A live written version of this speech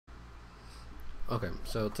Okay,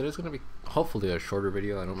 so today's gonna be hopefully a shorter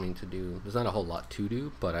video. I don't mean to do. There's not a whole lot to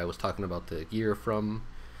do, but I was talking about the gear from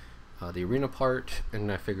the arena part,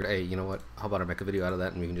 and I figured, hey, you know what? How about I make a video out of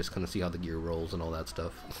that, and we can just kind of see how the gear rolls and all that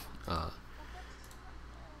stuff. Got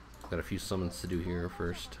a few summons to do here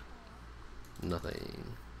first.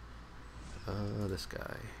 Nothing. This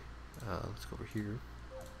guy. Let's go over here.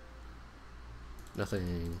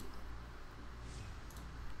 Nothing.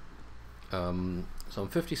 So I'm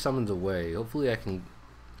 50 summons away. Hopefully I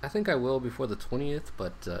think I will before the 20th,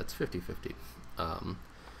 but it's 50-50.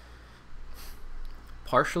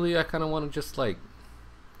 Partially I kind of want to just like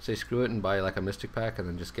say screw it and buy like a mystic pack and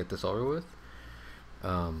then just get this over with.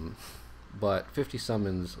 But 50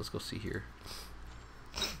 summons, let's go see here.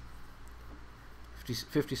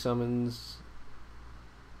 50 summons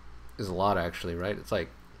is a lot actually, right? It's like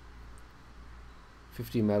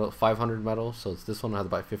 50 metal, 500 metal, so it's this one. I have to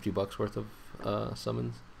buy $50 worth of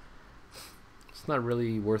summons. It's not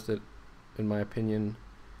really worth it in my opinion.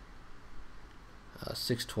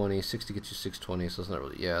 620, 60 gets you 620, so it's not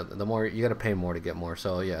really, yeah, the more you gotta pay more to get more,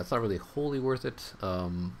 so yeah, it's not really wholly worth it.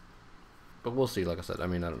 But we'll see. Like I said, I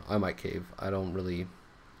mean, I might cave. I don't really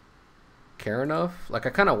care enough. Like I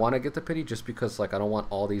kind of want to get the pity just because like I don't want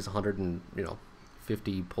all these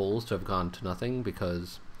 150 pulls to have gone to nothing,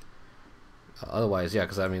 because otherwise, yeah,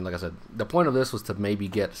 because I mean, like I said, the point of this was to maybe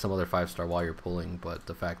get some other 5-star while you're pulling, but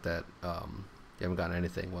the fact that you haven't gotten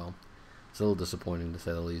anything, well, it's a little disappointing to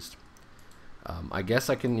say the least. I guess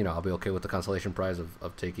I can, I'll be okay with the consolation prize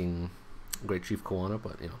of taking Great Chief Koana,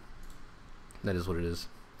 but that is what it is.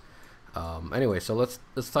 Anyway, so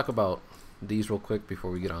let's talk about these real quick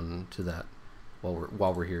before we get on to that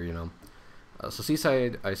while we're here, so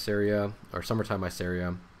Seaside Iceria, or Summertime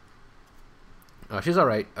Iceria, she's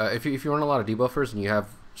alright. If you run a lot of debuffers and you have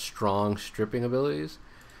strong stripping abilities,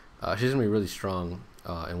 she's gonna be really strong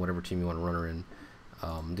in whatever team you want to run her in.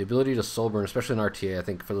 The ability to soul burn, especially in RTA, I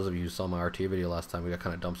think for those of you who saw my RTA video last time, we got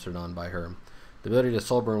kind of dumpstered on by her. The ability to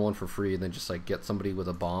soul burn one for free and then just like get somebody with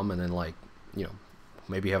a bomb and then like,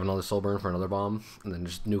 maybe have another soul burn for another bomb and then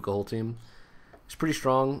just nuke a whole team. It's pretty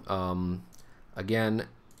strong. Again,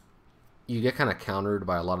 you get kind of countered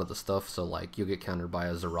by a lot of the stuff, so like you'll get countered by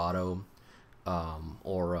a Zerato,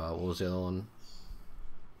 or what was the other one?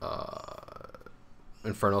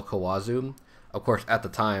 Infernal Kawazu. Of course, at the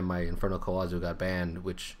time, my Infernal Kawazu got banned,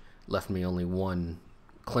 which left me only one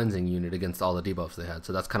cleansing unit against all the debuffs they had,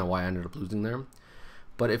 so that's kind of why I ended up losing there.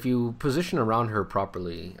 But if you position around her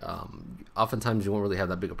properly, oftentimes you won't really have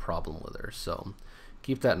that big a problem with her. So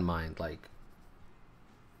keep that in mind. Like,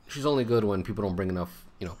 she's only good when people don't bring enough,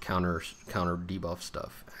 counter debuff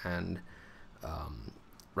stuff. And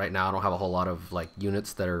right now I don't have a whole lot of like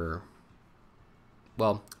units that are.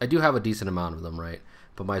 Well, I do have a decent amount of them, right?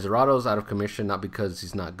 But my Zerato's out of commission, not because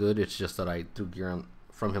he's not good. It's just that I threw gear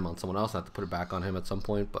from him on someone else. I have to put it back on him at some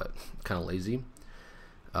point, but kind of lazy.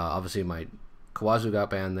 Obviously, my Kawazu got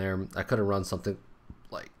banned there. I could have run something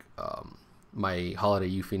like my Holiday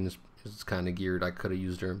Yuffie is kind of geared. I could have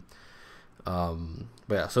used her. But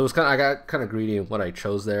yeah, so it was I got kind of greedy in what I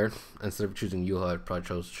chose there. Instead of choosing Yuha, I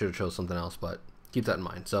probably should have chose something else. But keep that in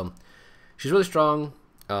mind. So she's really strong.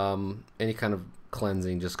 Any kind of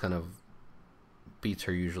cleansing just kind of beats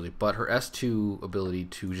her usually. But her S2 ability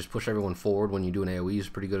to just push everyone forward when you do an AoE is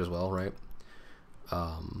pretty good as well, right?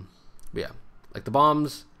 But yeah, like the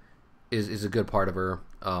bombs is a good part of her.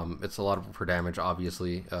 It's a lot of her damage,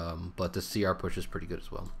 obviously, but the CR push is pretty good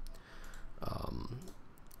as well.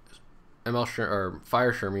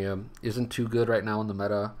 Fire Shermia isn't too good right now in the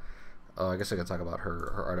meta. I guess I could talk about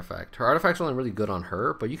her artifact. Her artifact's only really good on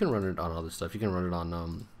her, but you can run it on other stuff. You can run it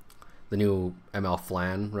on the new ML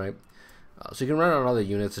Flan, right? So you can run it on other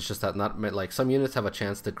units. It's just that like some units have a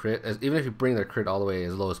chance to crit. Even if you bring their crit all the way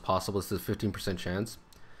as low as possible, it's a 15% chance.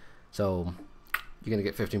 So you're gonna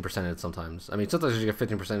get 15% in it sometimes. I mean, sometimes you get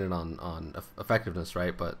 15% in on effectiveness,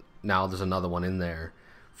 right? But now there's another one in there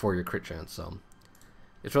for your crit chance, so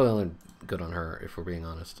it's really only good on her if we're being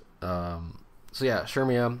honest. So yeah,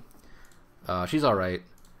 Shermia, she's all right.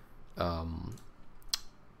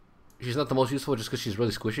 She's not the most useful just because she's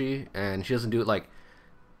really squishy and she doesn't do it like.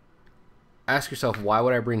 Ask yourself, why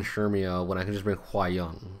would I bring Shermia when I can just bring Hua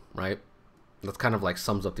Young, right? That's kind of like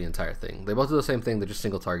sums up the entire thing. They both do the same thing. They're just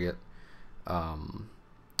single target.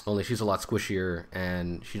 Only she's a lot squishier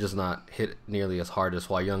and she does not hit nearly as hard as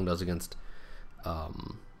Hua Young does against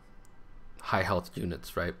high health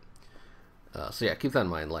units, right? So yeah, keep that in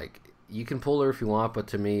mind. Like, you can pull her if you want, but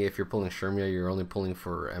to me, if you're pulling Shermia, you're only pulling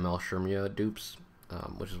for ML Shermia dupes,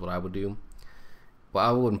 which is what I would do. Well,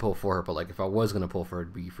 I wouldn't pull for her, but like if I was gonna pull for her,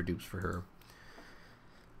 it'd be for dupes for her.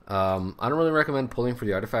 I don't really recommend pulling for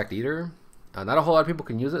the artifact either. Not a whole lot of people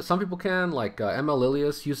can use it. Some people can, like Emma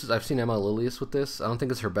Lilius uses. I've seen Emma Lilius with this. I don't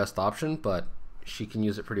think it's her best option, but she can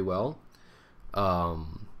use it pretty well.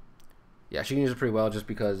 Yeah, she can use it pretty well just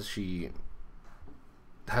because she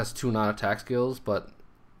has 2 non-attack skills, but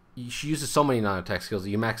she uses so many non-attack skills that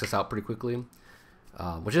you max this out pretty quickly,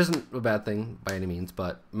 which isn't a bad thing by any means,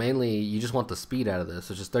 but mainly you just want the speed out of this,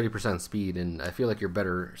 which is 30% speed, and I feel like you're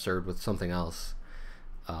better served with something else,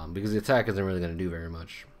 because the attack isn't really going to do very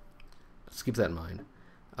much. Just keep that in mind.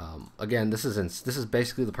 Again, this is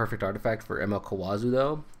basically the perfect artifact for ML Kawazu,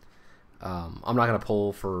 though. I'm not gonna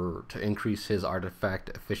pull to increase his artifact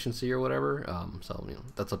efficiency or whatever. So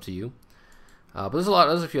that's up to you. But there's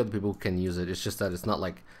a few other people who can use it. It's just that it's not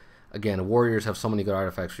like, again, warriors have so many good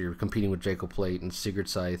artifacts where you're competing with Jacob Plate and Sigurd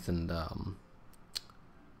Scythe and yeah,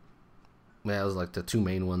 those are like the 2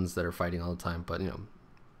 main ones that are fighting all the time. But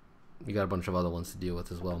you got a bunch of other ones to deal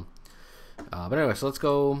with as well. But anyway, so let's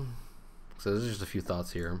go. So there's just a few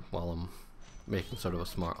thoughts here while I'm making sort of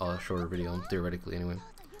a shorter video, theoretically anyway.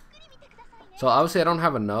 So obviously I don't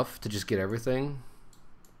have enough to just get everything.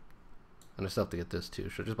 And I still have to get this too.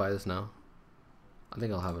 Should I just buy this now? I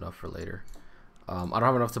think I'll have enough for later. I don't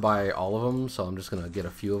have enough to buy all of them, so I'm just going to get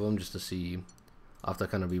a few of them just to see. I'll have to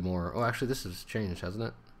kind of be more... Oh, actually this has changed, hasn't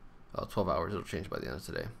it? Oh, 12 hours. It'll change by the end of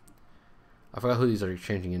today. I forgot who these are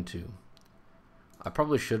changing into. I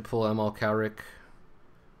probably should pull ML Cowrick,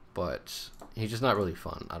 but he's just not really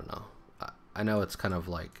fun. I don't know. I know it's kind of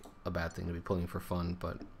like a bad thing to be pulling for fun,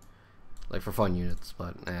 but like for fun units,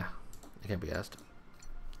 but it can't be asked.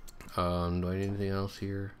 Do I need anything else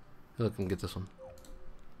here? Look, I can get this one.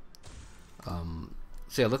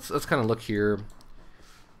 So yeah, let's kind of look here.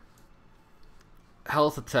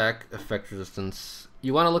 Health, attack, effect resistance.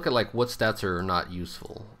 You want to look at like what stats are not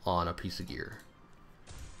useful on a piece of gear.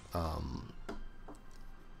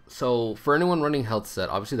 So for anyone running health set,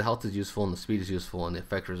 obviously the health is useful and the speed is useful and the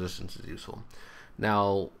effect resistance is useful.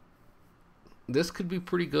 Now, this could be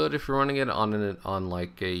pretty good if you're running it on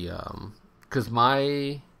like a because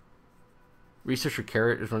my Researcher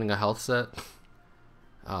Carrot is running a health set.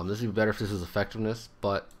 This would be better if this was effectiveness,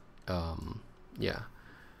 but yeah.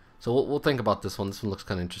 So we'll think about this one. This one looks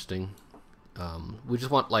kind of interesting. We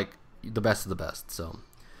just want like the best of the best. So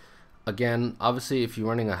again, obviously, if you're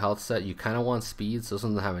running a health set, you kind of want speed. So this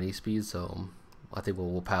one doesn't have any speed, so I think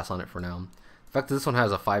we'll pass on it for now. The fact that this one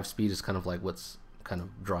has a 5 speed is kind of like what's kind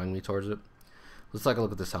of drawing me towards it. Let's take a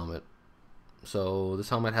look at this helmet. So this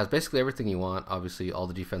helmet has basically everything you want. Obviously, all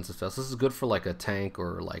the defensive stats. This is good for like a tank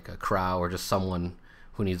or like a Crow or just someone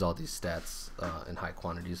who needs all these stats in high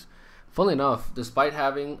quantities. Funnily enough, despite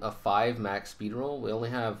having a 5 max speed roll, we only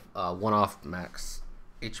have 1 off max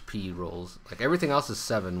HP rolls. Like everything else is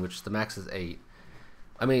 7, which the max is 8.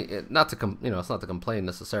 I mean, it's not to complain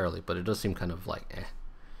necessarily, but it does seem kind of like eh.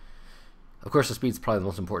 Of course, the speed's probably the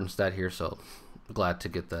most important stat here, so glad to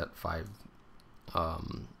get that 5.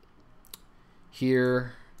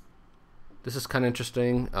 Here, this is kind of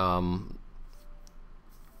interesting. A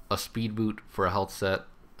speed boot for a health set.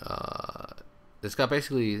 It's got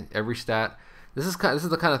basically every stat. This is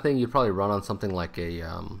the kind of thing you'd probably run on something like a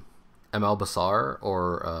ML Basar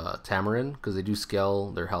or Tamarin, because they do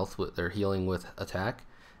scale their health with their healing with attack,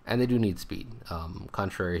 and they do need speed.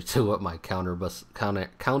 Contrary to what my counter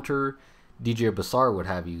DJ Basar would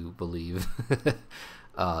have you believe,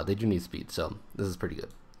 they do need speed. So this is pretty good.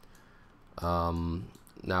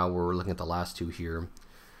 Now we're looking at the last 2 here.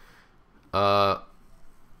 Health,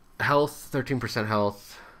 13%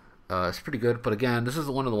 health. It's pretty good, but again, this is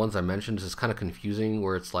one of the ones I mentioned. This is kind of confusing,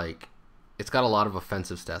 where it's like it's got a lot of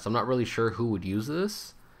offensive stats. I'm not really sure who would use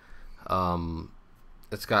this.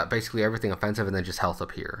 It's got basically everything offensive and then just health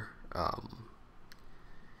up here.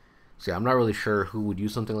 So yeah, I'm not really sure who would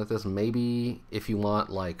use something like this. Maybe if you want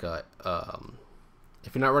like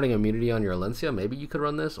if you're not running immunity on your Alencia, maybe you could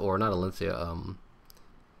run this, or not Alencia,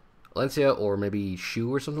 Alencia or maybe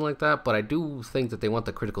Shu or something like that. But I do think that they want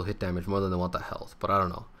the critical hit damage more than they want the health. But I don't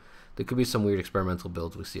know. There could be some weird experimental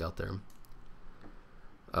builds we see out there.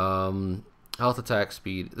 Health, attack,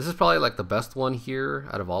 speed. This is probably like the best one here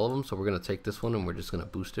out of all of them. So we're gonna take this one and we're just gonna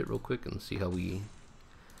boost it real quick and see how we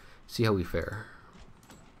fare.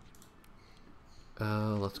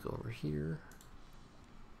 Let's go over here.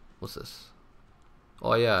 What's this?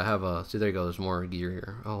 Oh yeah, I have a. See, there you go. There's more gear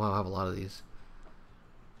here. Oh wow, I have a lot of these.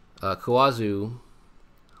 Kawazu.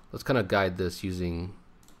 Let's kind of guide this using.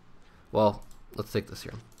 Well, let's take this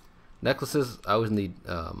here. Necklaces. I always need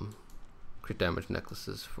crit damage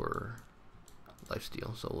necklaces for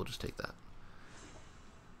lifesteal, so we'll just take that.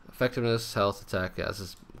 Effectiveness, health, attack. Yeah, this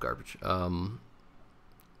is garbage.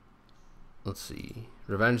 Let's see.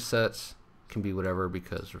 Revenge sets. can be whatever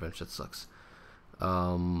because revenge set sucks.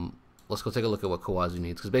 Let's go take a look at what Kawazu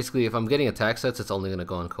needs, because basically if I'm getting attack sets, it's only gonna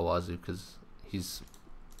go on Kawazu because he's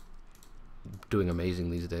doing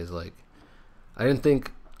amazing these days. Like, I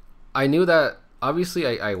knew that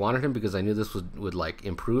obviously I wanted him because I knew this would like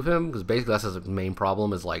improve him, because basically that's his main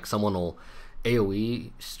problem is like someone will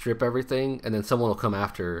AoE strip everything and then someone will come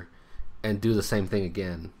after and do the same thing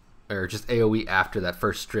again, or just AoE after that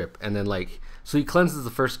first strip, and then like, so he cleanses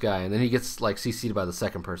the first guy and then he gets like CC'd by the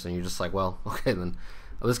second person. You're just like, well, okay then.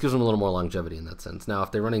 Well, this gives him a little more longevity in that sense. Now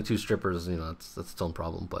if they're running 2 strippers, you know, that's its own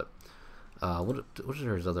problem. But what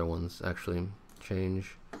are his other ones actually?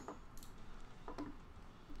 Change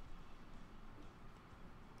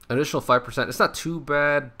additional 5%. It's not too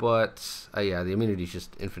bad, but yeah, the immunity is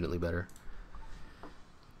just infinitely better.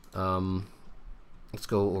 Let's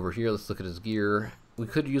go over here. Let's look at his gear. We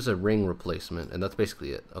could use a ring replacement, and that's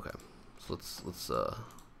basically it. Okay, so let's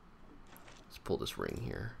pull this ring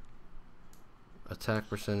here. Attack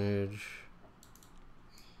percentage.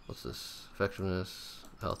 What's this? Effectiveness,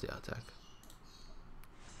 health, yeah, attack.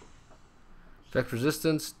 Effect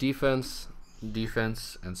resistance, defense,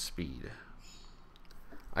 and speed.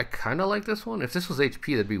 I kind of like this one. If this was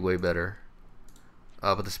HP, that'd be way better.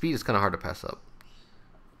 But the speed is kind of hard to pass up.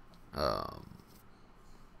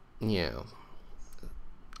 Yeah.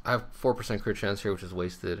 I have 4% crit chance here, which is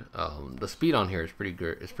wasted. The speed on here is pretty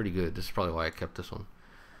good. It's pretty good. This is probably why I kept this one.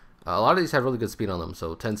 A lot of these have really good speed on them.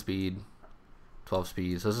 So 10 speed, 12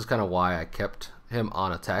 speed. So this is kind of why I kept him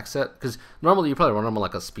on attack set. Because normally you probably run him on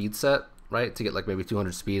like a speed set, right? To get like maybe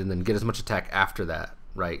 200 speed and then get as much attack after that,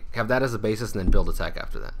 right? Have that as a basis and then build attack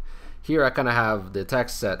after that. Here I kind of have the attack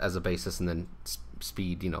set as a basis and then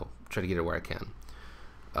speed, you know, try to get it where I can.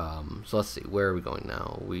 So let's see, where are we going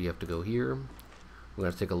now? We have to go here. We're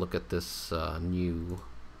going to take a look at this new,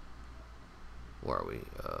 where are we?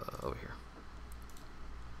 Over here.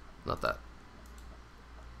 Not that.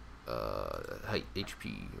 Height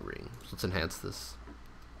HP ring. So let's enhance this.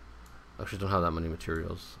 Actually don't have that many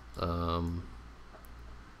materials. I'm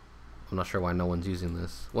not sure why no one's using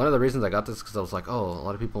this. One of the reasons I got this is because I was like, oh, a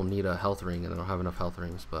lot of people need a health ring and I don't have enough health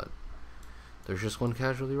rings, but there's just one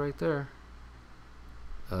casualty right there.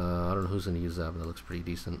 I don't know who's going to use that, but that looks pretty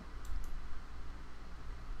decent.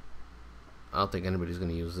 I don't think anybody's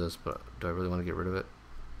going to use this, but do I really want to get rid of it?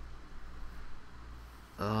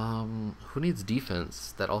 Who needs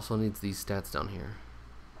defense that also needs these stats down here?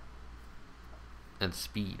 And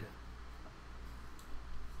speed.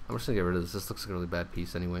 I'm just going to get rid of this. This looks like a really bad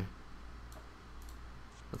piece anyway.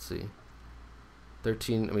 Let's see.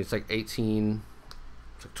 13, I mean, it's like 18,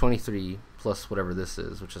 it's like 23 plus whatever this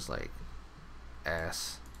is, which is like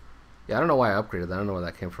ass. Yeah, I don't know why I upgraded that. I don't know where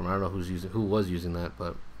that came from. I don't know who was using that,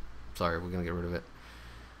 but sorry, we're gonna get rid of it.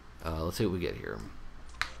 Let's see what we get here.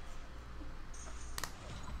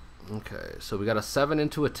 Okay, so we got a 7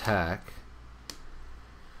 into attack,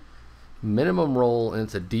 minimum roll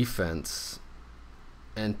into defense,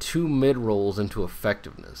 and 2 mid rolls into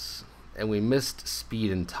effectiveness, and we missed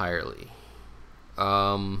speed entirely.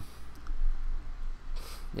 Yeah,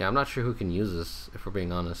 I'm not sure who can use this, if we're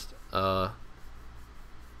being honest.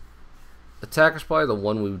 Attack is probably the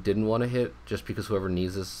one we didn't want to hit, just because whoever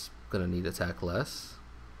needs this is going to need attack less.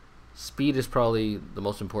 Speed is probably the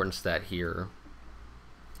most important stat here,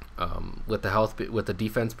 with the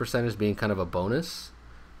defense percentage being kind of a bonus,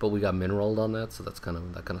 but we got min rolled on that, so that kind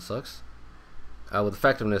of sucks. With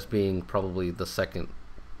effectiveness being probably the second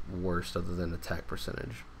worst, other than attack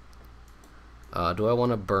percentage. Do I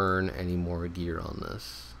want to burn any more gear on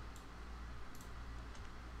this?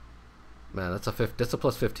 Man, that's a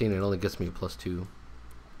plus 15. It only gets me a plus 2.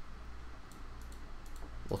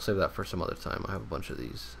 We'll save that for some other time. I have a bunch of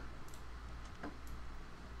these.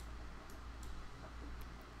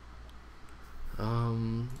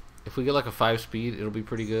 If we get like a 5 speed, it'll be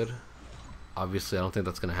pretty good. Obviously, I don't think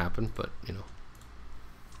that's gonna happen, but you know,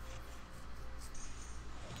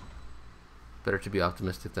 better to be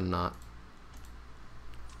optimistic than not.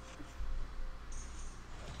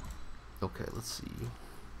 Okay, let's see.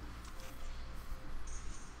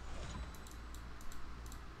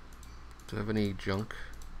 Do I have any junk?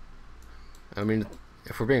 I mean,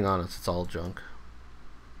 if we're being honest, it's all junk.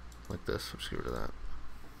 Like this, we'll just get rid of that.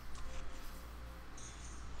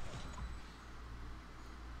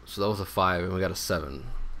 So that was a 5, and we got a 7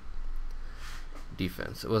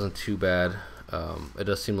 defense. It wasn't too bad. It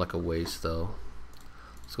does seem like a waste, though.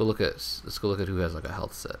 Let's go look at who has like a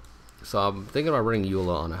health set. So I'm thinking about running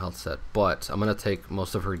Eula on a health set, but I'm gonna take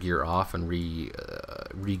most of her gear off and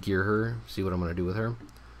re-gear her. See what I'm gonna do with her.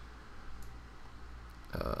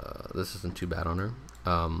 This isn't too bad on her.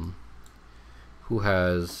 Who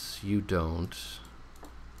has, you don't.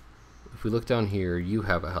 If we look down here, you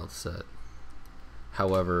have a health set.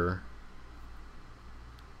 However,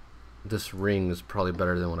 this ring is probably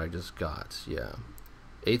better than what I just got. Yeah.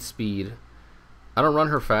 8 speed. I don't run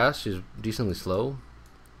her fast. She's decently slow.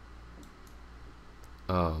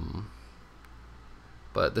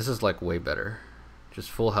 But this is like way better.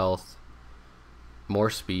 Just full health, more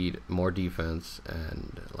speed, more defense,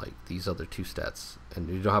 and like these other 2 stats. And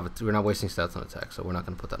you don't have we're not wasting stats on attack, so we're not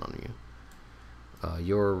going to put that on you.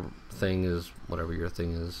 Your thing is whatever your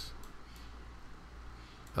thing is.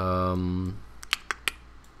 What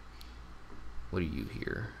are you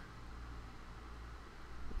here?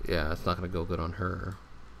 Yeah, it's not going to go good on her.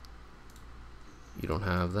 You don't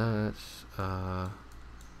have that. Yeah,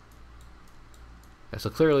 so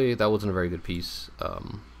clearly that wasn't a very good piece.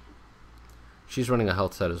 She's running a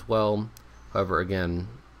health set as well. However, again,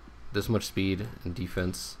 this much speed and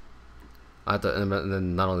defense. I have to, and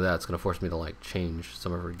then not only that, it's going to force me to like change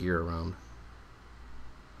some of her gear around.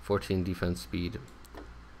 14 defense, speed.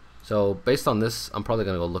 So based on this, I'm probably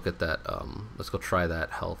going to go look at that. Let's go try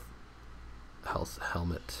that health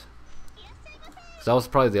helmet. So that was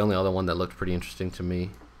probably the only other one that looked pretty interesting to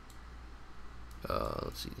me.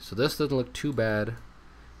 Let's see. So this doesn't look too bad.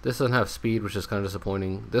 This doesn't have speed, which is kind of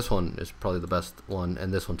disappointing. This one is probably the best one,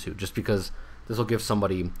 and this one too, just because this will give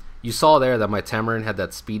somebody. You saw there that my Tamarin had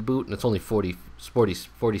that speed boot, and it's only 40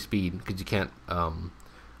 speed because you can't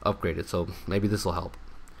upgrade it. So maybe this will help.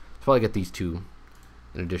 I'll probably get these 2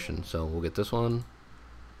 in addition. So we'll get this one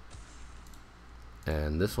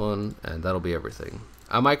and this one, and that'll be everything.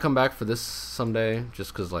 I might come back for this someday,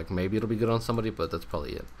 just because like maybe it'll be good on somebody, but that's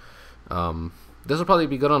probably it. This will probably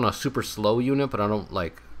be good on a super slow unit, but I don't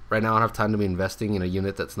like right now. I don't have time to be investing in a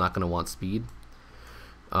unit that's not going to want speed.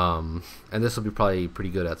 And this will be probably pretty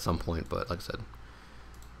good at some point, but like I said,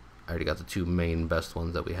 I already got the 2 main best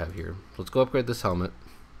ones that we have here. Let's go upgrade this helmet.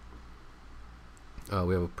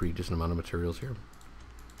 We have a pretty decent amount of materials here.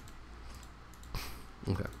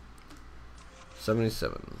 Okay.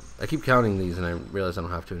 77. I keep counting these and I realize I don't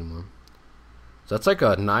have to anymore. So that's like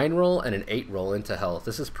a 9 roll and an 8 roll into health.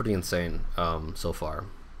 This is pretty insane so far,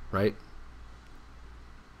 right?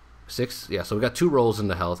 6? Yeah, so we got 2 rolls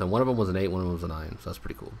into health, and one of them was an 8, one of them was a 9. So that's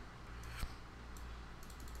pretty cool.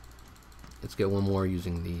 Let's get one more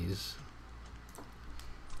using these.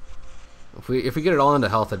 If we get it all into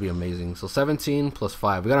health, that'd be amazing. So 17 plus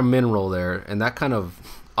 5. We got a min roll there, and that kind of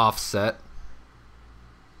offset.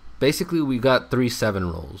 Basically, we got 3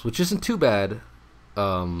 7 rolls, which isn't too bad.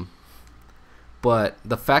 But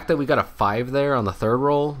the fact that we got a 5 there on the 3rd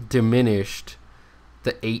roll diminished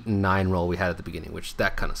the 8 and 9 roll we had at the beginning, which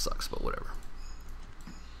that kind of sucks, but whatever.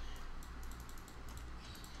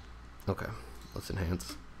 Okay, let's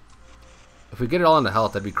enhance. If we get it all into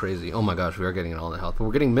health, that'd be crazy. Oh my gosh, we are getting it all into health, but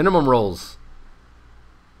we're getting minimum rolls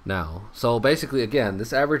now. So basically, again,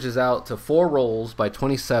 this averages out to 4 rolls by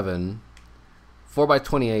 27. 4 by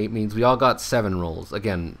 28 means we all got 7 rolls.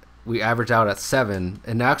 Again, we average out at 7,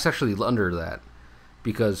 and now it's actually under that,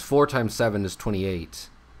 because 4 times 7 is 28,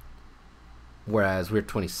 whereas we're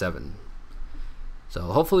 27. So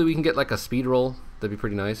hopefully we can get like a speed roll. That'd be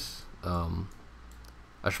pretty nice. I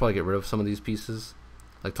should probably get rid of some of these pieces.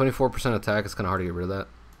 Like 24% attack is kind of hard to get rid of that.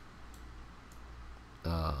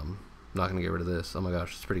 Not gonna get rid of this. Oh my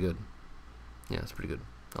gosh, it's pretty good. Yeah, it's pretty good.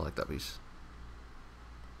 I like that piece.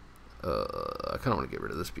 I kind of want to get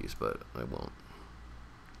rid of this piece, but I won't.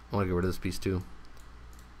 I want to get rid of this piece too.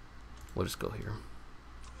 We'll just go here.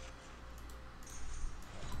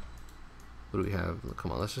 What do we have?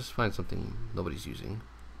 Come on, let's just find something nobody's using.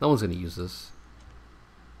 No one's gonna use this.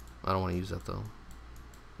 I don't want to use that though.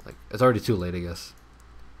 Like, it's already too late, I guess.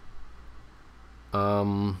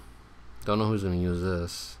 Don't know who's gonna use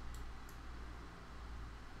this.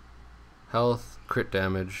 Health, crit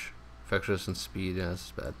damage, infectious, and speed. Yeah, this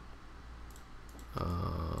is bad.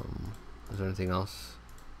 Is there anything else?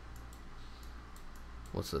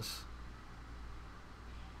 What's this?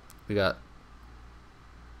 We got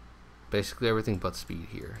basically everything but speed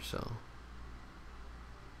here, so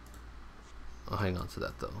I'll hang on to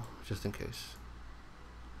that though, just in case.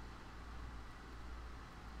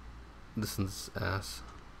 This one's ass.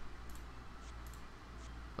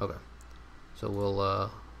 Okay, so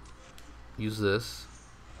we'll use this,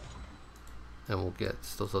 and we'll get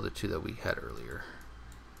those other 2 that we had earlier.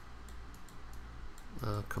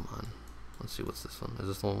 Come on, let's see, what's this one? Is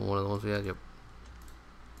this the one of the ones we had? Yep.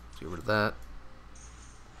 Let's get rid of that.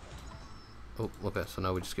 Oh, okay, so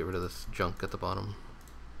now we just get rid of this junk at the bottom.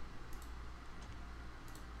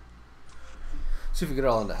 See if we get it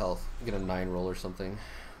all into health. We get a 9 roll or something.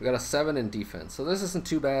 We got a 7 in defense, so this isn't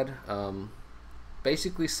too bad.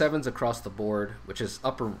 basically 7s across the board, which is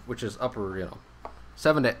upper, you know,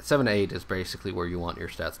 7 to 8 is basically where you want your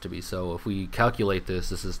stats to be. So if we calculate this,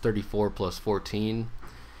 this is 34 plus 14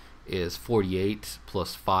 is 48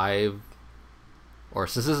 plus 5, or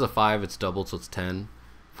since this is a 5, it's doubled, so it's 10.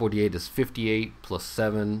 48 is 58 plus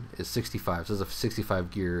 7 is 65. So this is a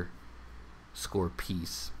 65 gear score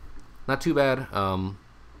piece. Not too bad.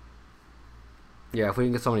 Yeah, if we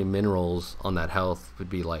can get so many minerals on that health, it would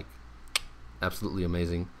be like absolutely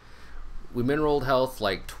amazing. We mineraled health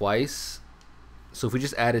like twice, so if we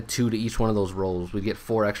just added 2 to each one of those rolls, we'd get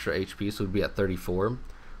 4 extra HP, so we'd be at 34.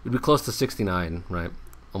 We'd be close to 69, right?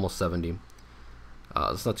 Almost 70.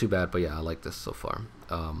 It's not too bad, but yeah, I like this so far.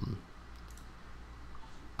 I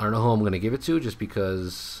don't know who I'm going to give it to, just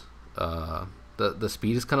because the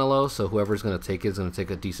speed is kind of low, so whoever's going to take it is going to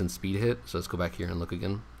take a decent speed hit. So let's go back here and look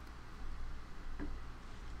again.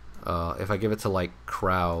 If I give it to like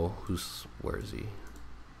Crow, where is he?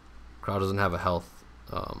 Crow doesn't have a health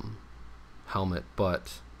helmet,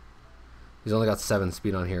 but he's only got 7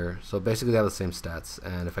 speed on here, so basically they have the same stats.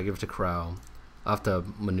 And if I give it to Crow, I'll have to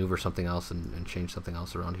maneuver something else and change something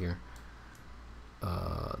else around here.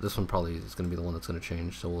 This one probably is going to be the one that's going to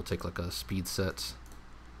change, so we'll take like a speed set,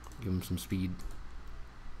 give him some speed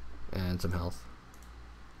and some health.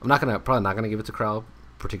 I'm probably not gonna give it to Crow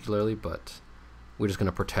particularly, but we're just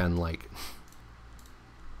gonna pretend like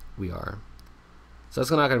we are. So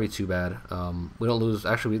that's not gonna be too bad. We don't lose.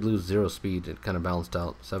 Actually, we lose 0 speed. It kind of balanced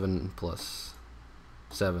out. 7 plus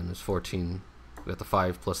 7 is 14. We got the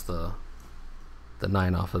 5 plus the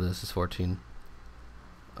 9 off of this is 14.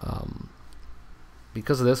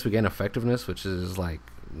 Because of this, we gain effectiveness, which is like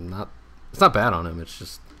it's not bad on him. It's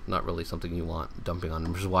just not really something you want dumping on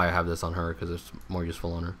him, which is why I have this on her, because it's more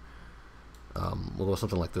useful on her. We'll go with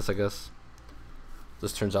something like this, I guess.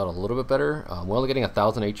 This turns out a little bit better. We're only getting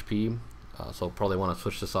 1,000 HP, so probably want to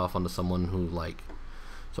switch this off onto someone who like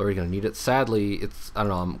is already gonna need it. Sadly, I don't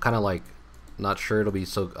know. I'm kind of like not sure it'll be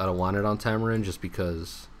so. I don't want it on Tamarin just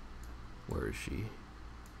because. Where is she?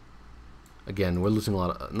 Again, we're losing a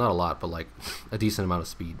lot. Not a lot, but like a decent amount of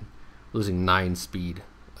speed. Losing 9 speed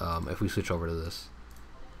if we switch over to this.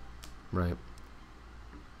 Right.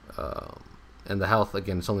 And the health,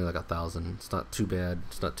 again, it's only like 1,000. It's not too bad.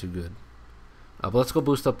 It's not too good. But let's go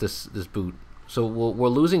boost up this boot. So we're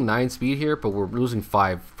losing 9 speed here, but we're losing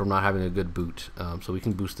 5 from not having a good boot. So we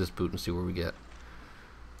can boost this boot and see where we get.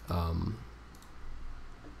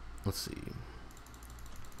 Let's see.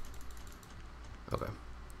 Okay.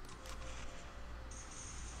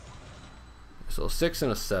 So 6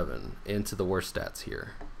 and a 7 into the worst stats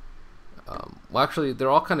here. Well, actually, they're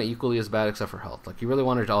all kind of equally as bad except for health. Like, you really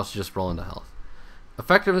wanted to also just roll into health.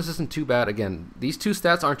 Effectiveness isn't too bad. Again, these 2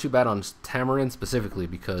 stats aren't too bad on Tamarin specifically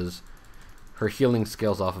because her healing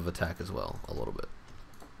scales off of attack as well a little bit.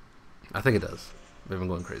 I think it does. We've been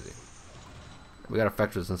going crazy. We got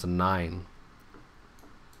effectiveness since a 9.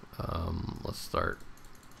 Let's start.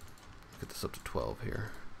 Get this up to 12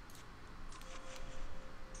 here.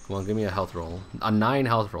 Come on, give me a health roll. A 9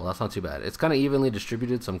 health roll. That's not too bad. It's kind of evenly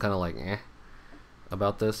distributed, so I'm kind of like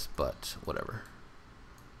about this, but whatever.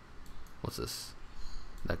 What's this?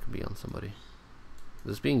 That could be on somebody. Is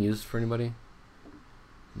this being used for anybody?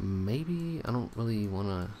 Maybe. I don't really want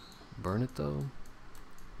to burn it though.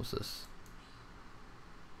 What's this?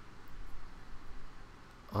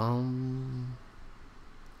 I'm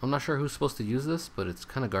not sure who's supposed to use this, but it's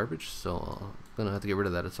kind of garbage, so I'm gonna have to get rid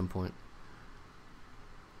of that at some point.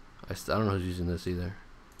 I don't know who's using this either.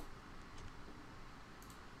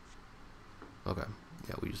 Okay,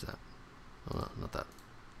 yeah, we use that. Oh, no, not that.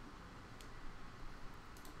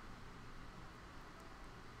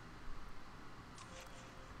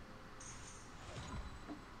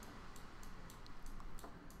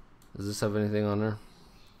 Does this have anything on there?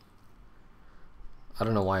 I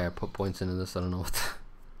don't know why I put points into this. I don't know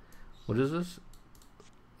what is this?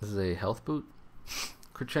 This is a health boot.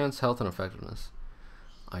 Crit chance, health, and effectiveness.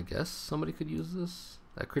 I guess somebody could use this.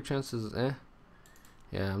 That crit chance is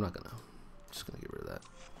Yeah, I'm not gonna. Just gonna get rid of that.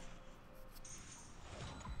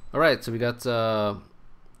 Alright, so we got a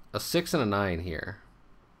 6 and a 9 here.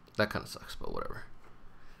 That kind of sucks, but whatever.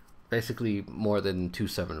 Basically more than 2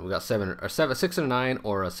 7. We got 6 and a 9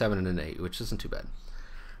 or a 7 and an 8, which isn't too bad.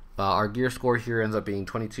 Our gear score here ends up being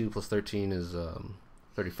 22 plus 13 is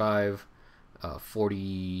 35,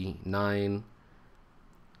 49,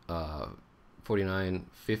 49,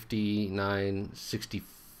 59,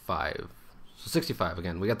 65. So 65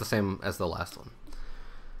 again. We got the same as the last one.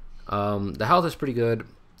 The health is pretty good.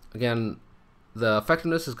 Again, the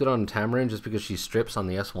effectiveness is good on Tamarin just because she strips on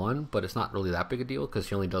the S1, but it's not really that big a deal because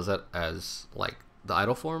she only does that as like the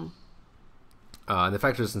idle form. And the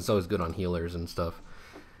factor distance is always good on healers and stuff.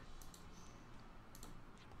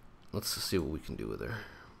 Let's see what we can do with her.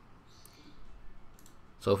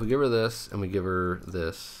 So if we give her this and we give her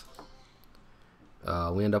this,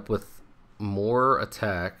 we end up with more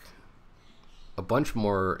attack, a bunch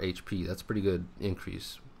more HP. That's a pretty good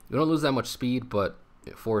increase. We don't lose that much speed, but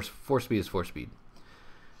force speed is force speed.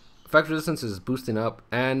 Effective distance is boosting up,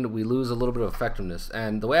 and we lose a little bit of effectiveness.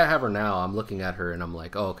 And the way I have her now, I'm looking at her and I'm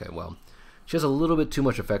like, oh, okay, well, she has a little bit too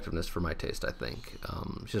much effectiveness for my taste, I think.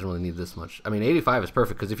 She doesn't really need this much. I mean, 85 is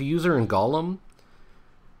perfect, because if you use her in Golem,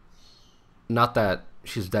 not that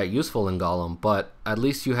she's that useful in Golem, but at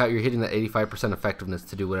least you're hitting that 85% effectiveness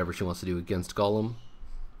to do whatever she wants to do against Golem.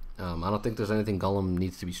 I don't think there's anything Golem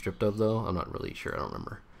needs to be stripped of, though. I'm not really sure. I don't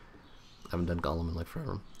remember. I haven't done Golem in like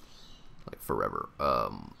forever.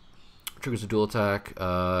 Triggers a dual attack,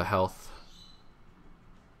 health.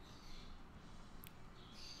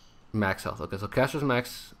 Max health. Okay, so caster's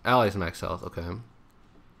max, ally's max health. Okay.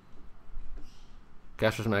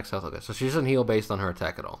 Caster's max health. Okay, so she doesn't heal based on her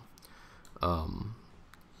attack at all.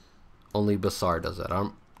 Only Bazaar does that.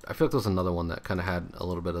 I feel like there's another one that kind of had a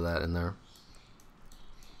little bit of that in there.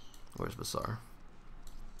 Where's Bazaar?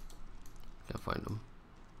 Can't find him.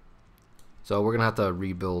 So we're gonna have to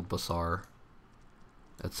rebuild Bazaar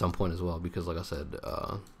at some point as well, because like I said,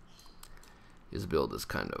 his build is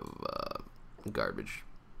kind of garbage.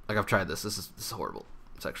 Like, I've tried this. This is horrible.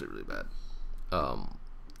 It's actually really bad. And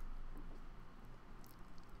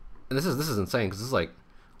this is insane, because this is like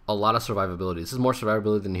a lot of survivability. This is more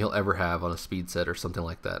survivability than he'll ever have on a speed set or something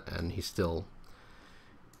like that, and he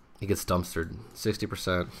gets dumpstered.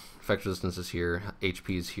 60%. Effective resistance is here.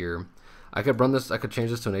 HP is here. I could run this. I could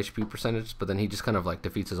change this to an HP percentage, but then he just kind of like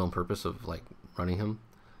defeats his own purpose of like running him.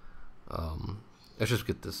 Let's just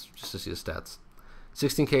get this just to see the stats.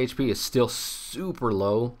 16k HP is still super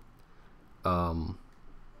low. And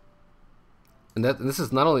this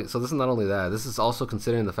is not only that. This is also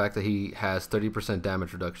considering the fact that he has 30%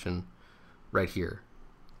 damage reduction right here.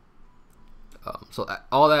 So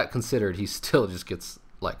all that considered, he still just gets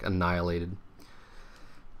like annihilated.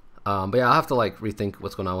 But yeah, I'll have to like rethink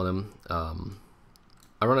what's going on with him.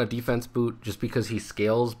 I run a defense boot just because he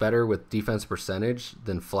scales better with defense percentage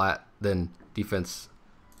than flat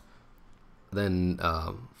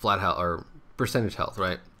health or percentage health,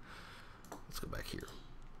 right? Let's go back here.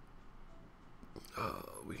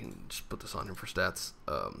 We can just put this on him for stats.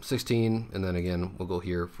 16, and then again we'll go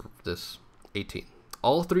here for this 18.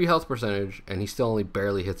 All 3 health percentage, and he still only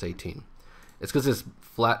barely hits 18. It's because his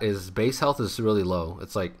base health is really low.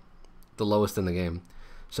 It's like the lowest in the game.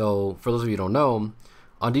 So for those of you who don't know,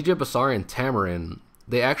 on DJ Bazaar and Tamarin,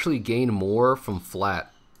 they actually gain more from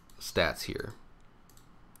flat stats here.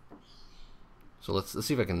 So let's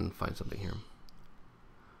see if I can find something here.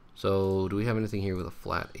 So do we have anything here with a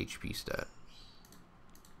flat HP stat?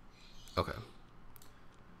 Okay.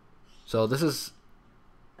 So this is,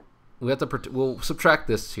 we'll subtract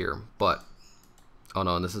this here, but oh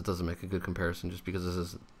no, and this doesn't make a good comparison just because this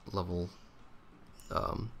is level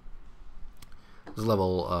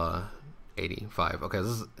 85. Okay,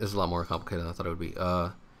 this is a lot more complicated than I thought it would be.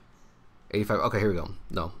 85. Okay, here we go.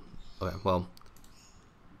 No. Okay, well,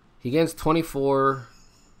 he gains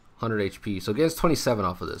 2400 HP, so he gains 27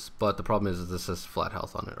 off of this. But the problem is this has flat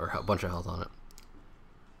health on it, or a bunch of health on it.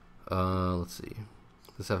 Let's see.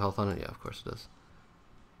 Does this have health on it? Yeah, of course it does.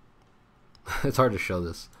 It's hard to show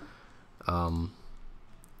this.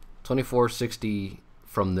 2460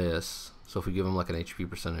 from this. So if we give him like an HP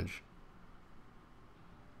percentage,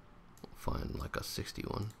 we'll find like a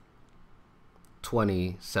 61.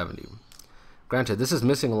 2070. Granted, this is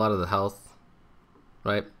missing a lot of the health,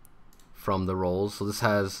 right, from the rolls. So this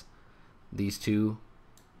has these two,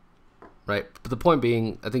 right? But the point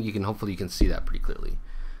being, I think hopefully you can see that pretty clearly.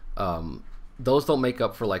 Those don't make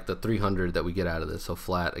up for like the 300 that we get out of this. So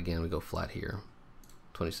flat, again, we go flat here.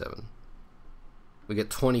 27. We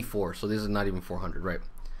get 24, so this is not even 400, right?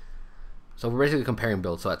 So we're basically comparing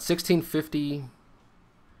builds. So at 1650,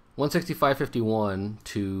 165.51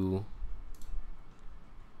 to,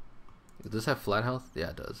 does this have flat health?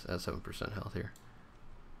 Yeah, it does. It has 7% health here.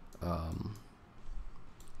 We'll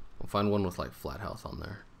find one with like flat health on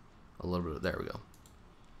there. A little bit. There we go.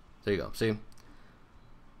 There you go. See?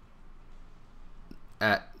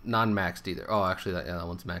 At non-maxed either. Oh, actually, that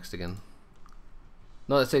one's maxed again.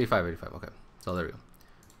 No, that's 85. Okay. So there we go.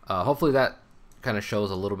 Hopefully that kind of shows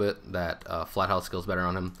a little bit that flat health skills better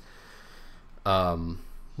on him.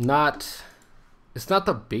 It's not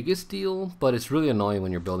the biggest deal, but it's really annoying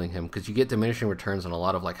when you're building him because you get diminishing returns on a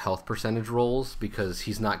lot of like health percentage rolls because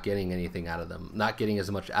he's not getting anything out of them, not getting as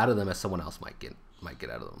much out of them as someone else might get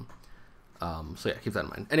out of them. So yeah, keep that in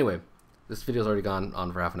mind. Anyway, this video's already gone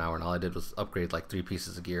on for half an hour, and all I did was upgrade like 3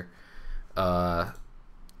 pieces of gear. Yeah,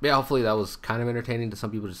 hopefully that was kind of entertaining to some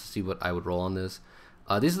people just to see what I would roll on this.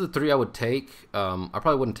 These are the 3 I would take. I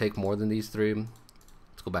probably wouldn't take more than these 3.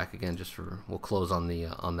 Let's go back again just for, we'll close on the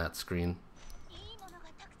on that screen.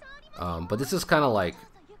 But this is kind of like,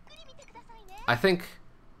 I think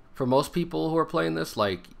for most people who are playing this,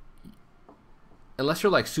 like, unless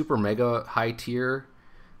you're like super mega high tier,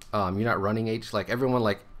 you're not running H. Like everyone,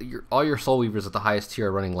 like all your Soul Weavers at the highest tier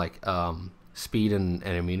are running like speed and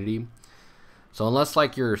immunity. So unless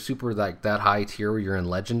like you're super like that high tier where you're in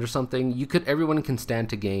Legend or something, everyone can stand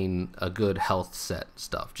to gain a good health set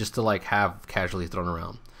stuff just to like have casually thrown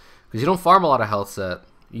around. Because you don't farm a lot of health set.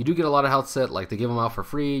 You do get a lot of health set, like they give them out for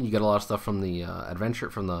free. You get a lot of stuff from the adventure,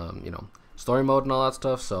 from the story mode and all that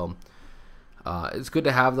stuff. So it's good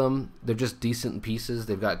to have them. They're just decent pieces.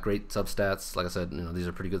 They've got great substats. Like I said, these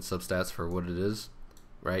are pretty good substats for what it is,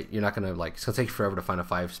 right? You're not gonna like, it's gonna take you forever to find a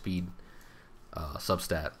 5 speed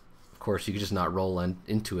substat. Of course, you could just not roll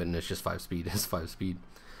into it and it's just 5 speed. It's 5 speed.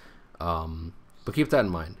 But keep that in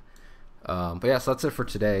mind. But yeah, so that's it for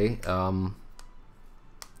today.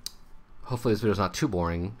 Hopefully this video is not too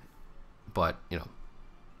boring, but I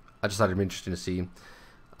just thought it'd be interesting to see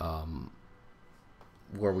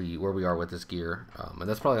where we are with this gear, and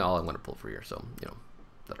that's probably all I'm going to pull for here. So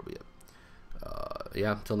that'll be it.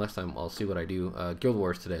 Yeah, until next time, I'll see what I do. Guild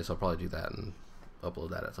Wars today, so I'll probably do that and upload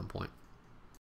that at some point.